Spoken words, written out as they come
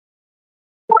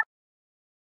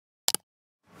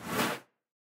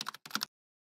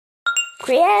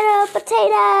Create a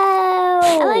potato!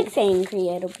 I like saying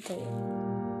create a potato.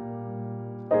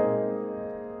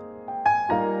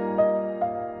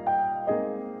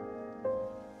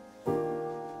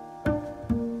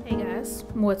 Hey guys,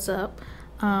 what's up?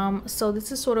 So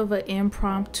this is sort of an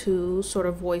impromptu sort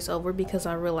of voiceover because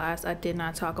I realized I did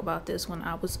not talk about this when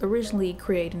I was originally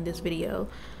creating this video.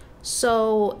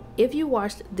 So if you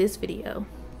watched this video,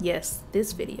 yes,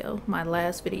 this video, my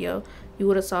last video, you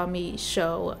would have saw me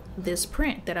show this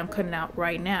print that I'm cutting out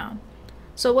right now.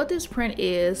 So what this print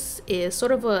is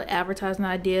sort of an advertising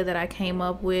idea that I came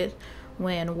up with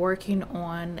when working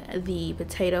on the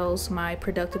potatoes, my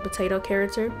productive potato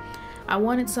character. I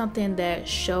wanted something that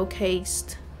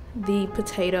showcased the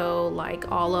potato,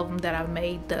 like all of them that I've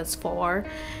made thus far,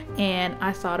 and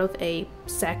I thought of a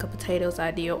sack of potatoes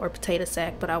idea, or potato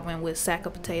sack, but I went with sack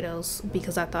of potatoes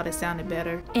because I thought it sounded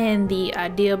better. And the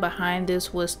idea behind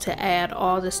this was to add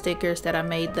all the stickers that I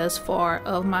made thus far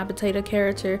of my potato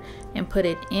character and put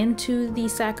it into the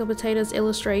sack of potatoes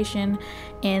illustration,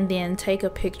 and then take a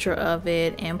picture of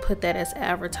it and put that as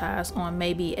advertised on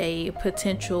maybe a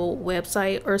potential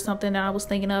website or something that I was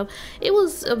thinking of. It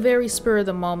was a very spur of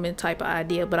the moment type of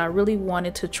idea, but I really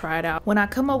wanted to try it out. When I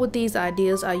come up with these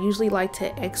ideas, I usually like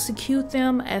to execute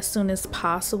them as soon as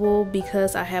possible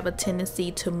because I have a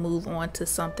tendency to move on to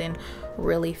something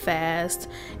really fast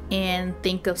and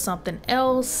think of something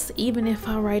else. Even if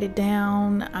I write it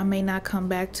down, I may not come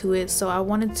back to it. So I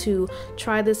wanted to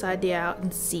try this idea out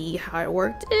and see how it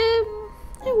worked.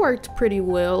 It worked pretty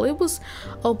well. It was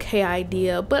okay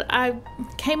idea, but I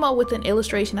came up with an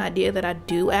illustration idea that I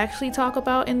do actually talk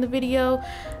about in the video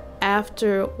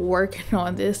after working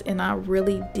on this, and I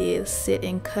really did sit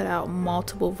and cut out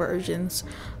multiple versions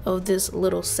of this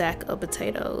little sack of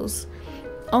potatoes,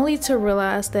 only to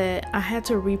realize that I had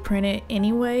to reprint it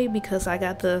anyway because I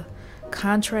got the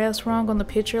contrast wrong on the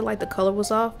picture, like the color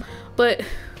was off. But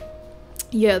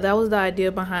yeah, that was the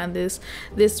idea behind this.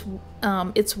 It's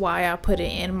why I put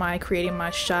it in my creating my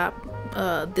shop,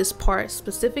 this part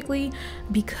specifically,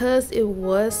 because it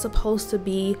was supposed to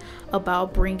be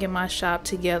about bringing my shop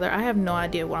together. I have no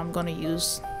idea what I'm going to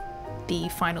use the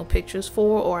final pictures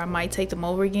for, or I might take them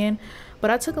over again,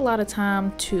 but I took a lot of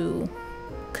time to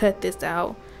cut this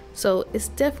out, so it's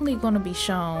definitely going to be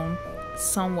shown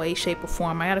some way, shape, or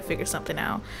form. I gotta figure something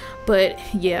out. But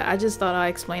yeah, I just thought I'd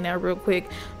explain that real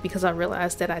quick because I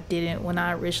realized that I didn't when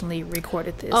I originally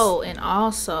recorded this. Oh, and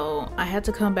also I had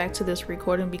to come back to this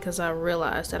recording because I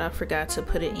realized that I forgot to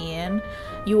put it in.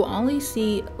 You will only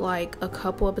see like a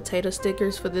couple of potato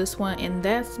stickers for this one, and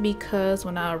that's because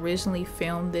when I originally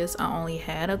filmed this, I only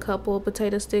had a couple of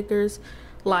potato stickers.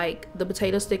 Like the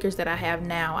potato stickers that I have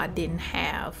now, I didn't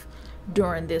have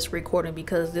during this recording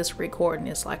because this recording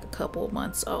is like a couple of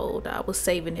months old. I was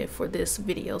saving it for this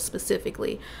video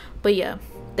specifically. But yeah,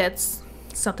 that's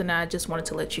something I just wanted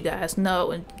to let you guys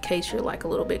know in case you're like a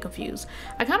little bit confused.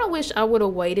 I kind of wish I would have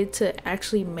waited to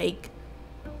actually make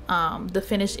the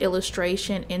finished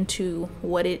illustration into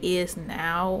what it is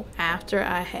now after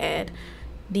I had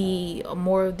the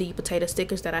more of the potato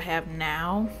stickers that I have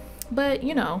now. But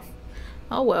you know,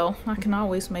 oh well, I can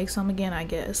always make some again, I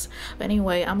guess. But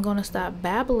anyway, I'm gonna stop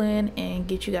babbling and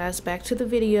get you guys back to the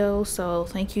video. So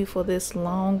thank you for this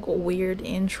long, weird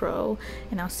intro,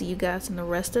 and I'll see you guys in the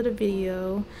rest of the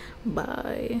video.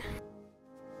 Bye.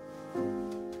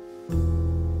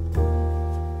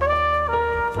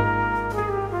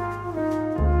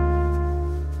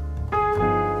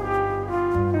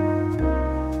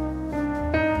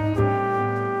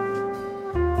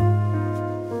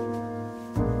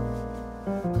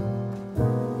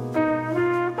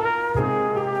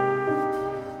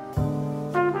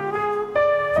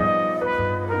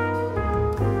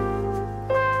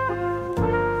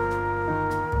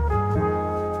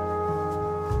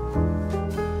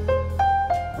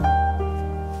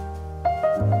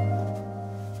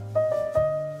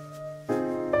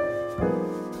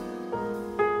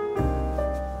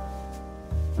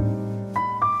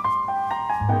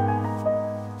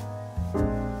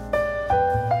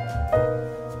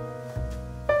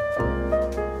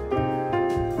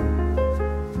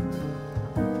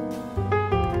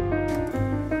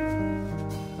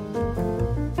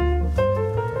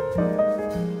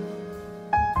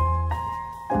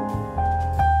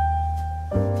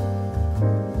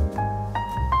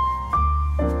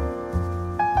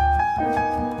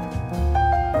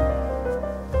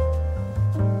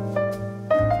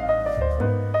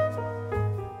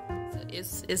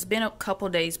 it's been a couple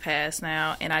days past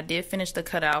now, and I did finish the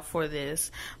cutout for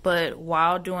this, but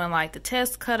while doing like the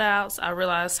test cutouts, I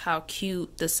realized how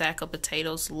cute the sack of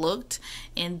potatoes looked,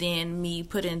 and then me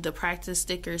putting the practice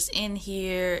stickers in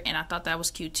here, and I thought that was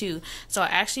cute too. So I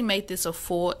actually made this a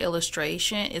full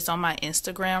illustration. It's on my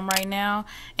Instagram right now,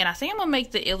 and I think I'm gonna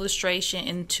make the illustration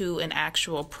into an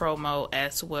actual promo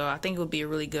as well. I think it would be a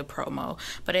really good promo,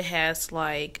 but it has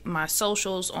like my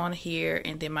socials on here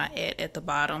and then my ad at the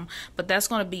bottom, but that's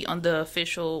going to be on the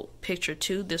official picture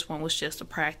too. This one was just a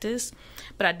practice,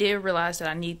 but I did realize that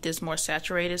I need this more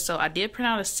saturated, so I did print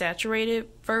out a saturated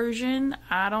version.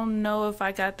 I don't know if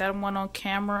I got that one on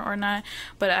camera or not,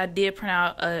 but I did print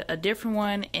out a different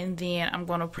one, and then I'm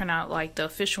going to print out like the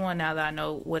official one now that I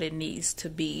know what it needs to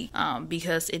be,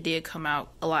 because it did come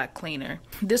out a lot cleaner.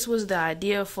 This was the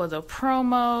idea for the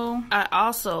promo. I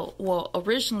also, well,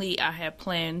 originally I had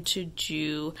planned to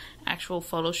do actual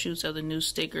photo shoots of the new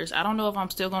stickers. I don't know if I'm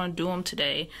still going to do them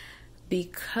today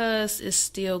because it's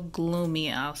still gloomy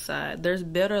outside. There's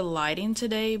better lighting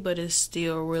today, but it's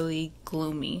still really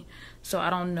gloomy. So I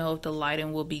don't know if the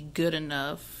lighting will be good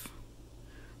enough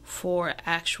for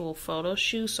actual photo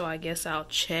shoot, so I guess I'll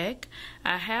check.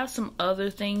 I have some other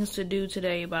things to do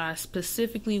today, but I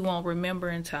specifically won't remember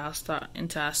until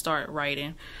I start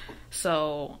writing.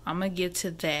 So I'm gonna get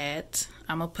to that.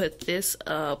 I'm gonna put this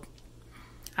up.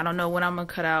 I don't know when I'm gonna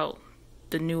cut out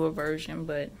the newer version,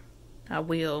 but I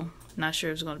will. Not sure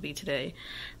if it's gonna be today,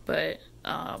 but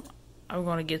I'm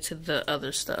gonna get to the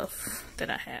other stuff that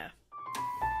I have.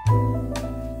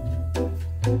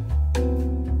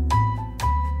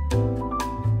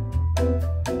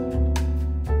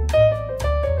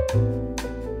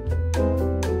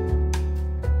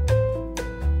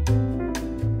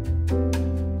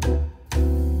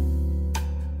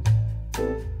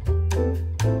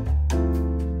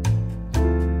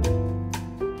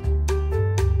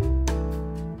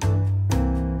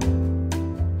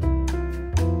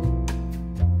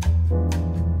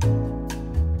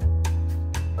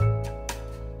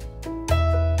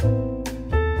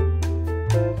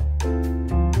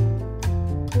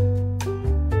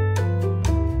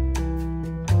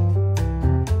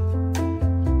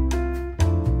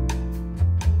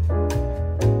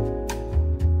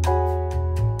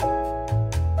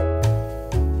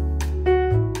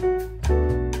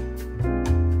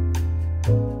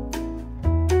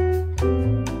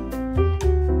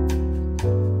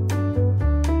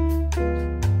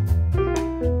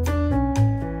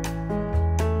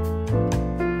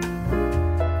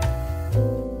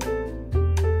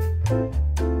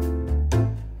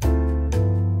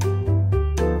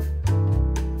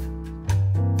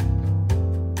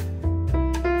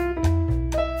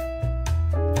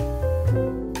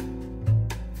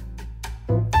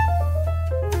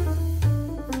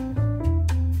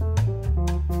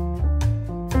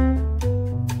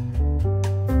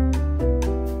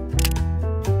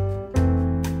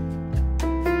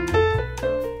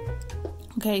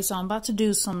 Okay, so I'm about to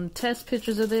do some test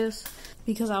pictures of this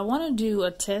because I want to do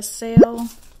a test sale,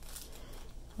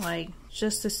 like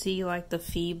just to see like the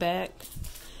feedback.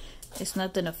 It's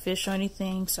nothing official or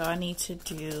anything, so I need to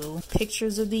do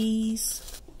pictures of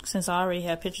these since I already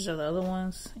have pictures of the other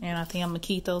ones, and I think I'm gonna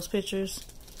keep those pictures.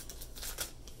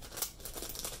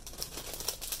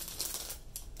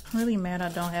 I'm really mad I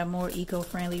don't have more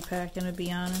eco-friendly packing, to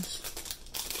be honest.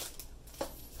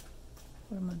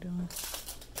 What am I doing?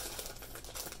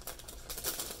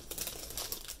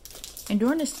 And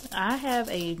during this, I have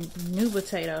a new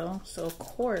potato, so of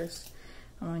course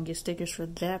I'm gonna get stickers for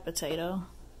that potato.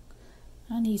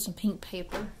 I need some pink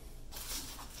paper.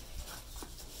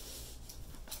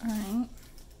 Alright.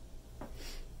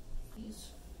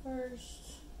 These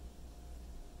first.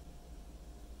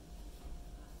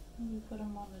 Maybe put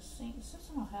them on the sink. Since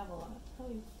I don't have a lot,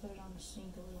 probably put it on the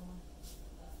sink a little more.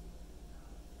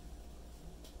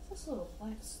 This little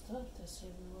black stuff that's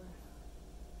everywhere.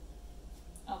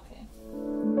 Okay.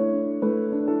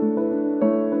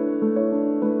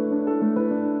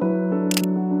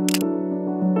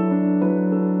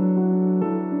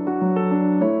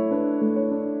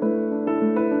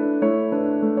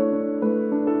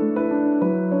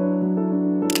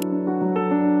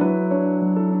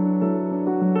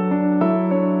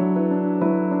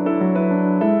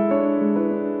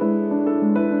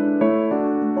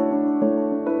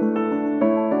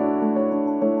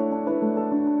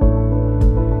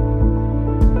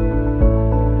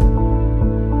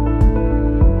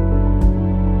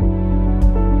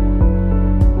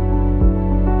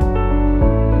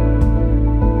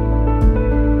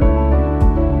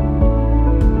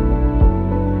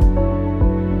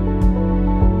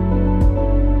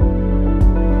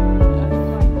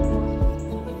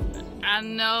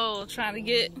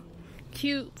 to get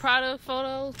cute product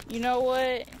photos. You know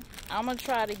what? I'm gonna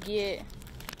try to get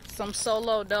some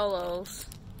solo dolos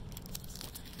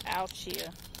out here.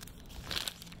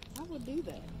 I would do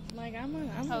that. Like I'm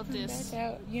gonna come this. back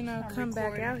out. You know, come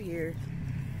back recording. out here.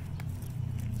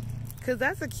 Cause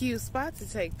that's a cute spot to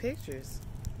take pictures.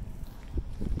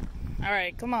 All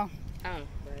right, come on. Oh, right.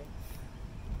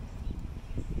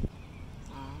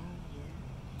 Oh,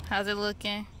 yeah. How's it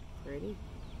looking? Pretty.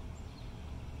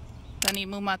 Do I need to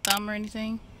move my thumb or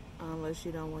anything? Unless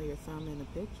you don't want your thumb in the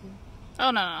picture. Oh,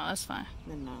 no, that's fine.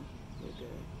 Then no, you're good.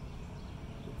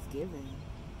 It's giving.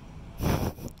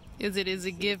 Is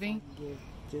it giving? Give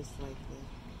just like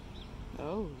that.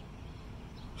 Oh.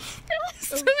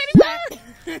 So many times.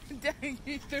 Dang,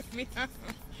 you threw me off.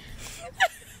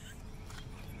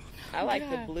 I like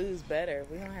the blues better.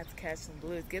 We don't have to catch some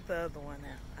blues. Get the other one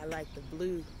out. I like the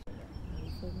blue. Are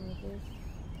you filming with this?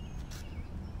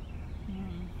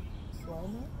 Slow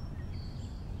mo?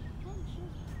 Oh, sure.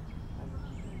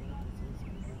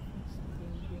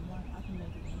 I can make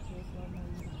it into a slow mo.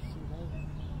 You can see later.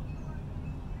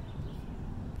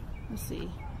 Let's see.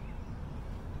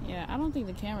 Yeah, I don't think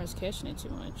the camera's catching it too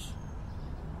much.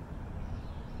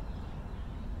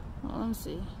 Well, let me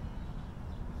see.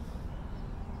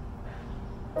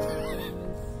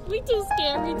 We too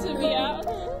scary to be out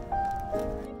here.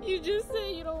 You just said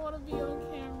you don't want to be on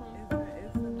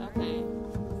camera. Okay.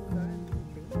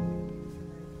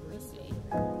 Let's see.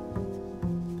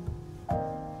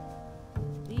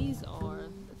 These are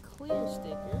the clear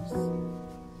stickers.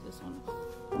 This one.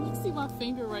 You can see my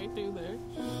finger right through there.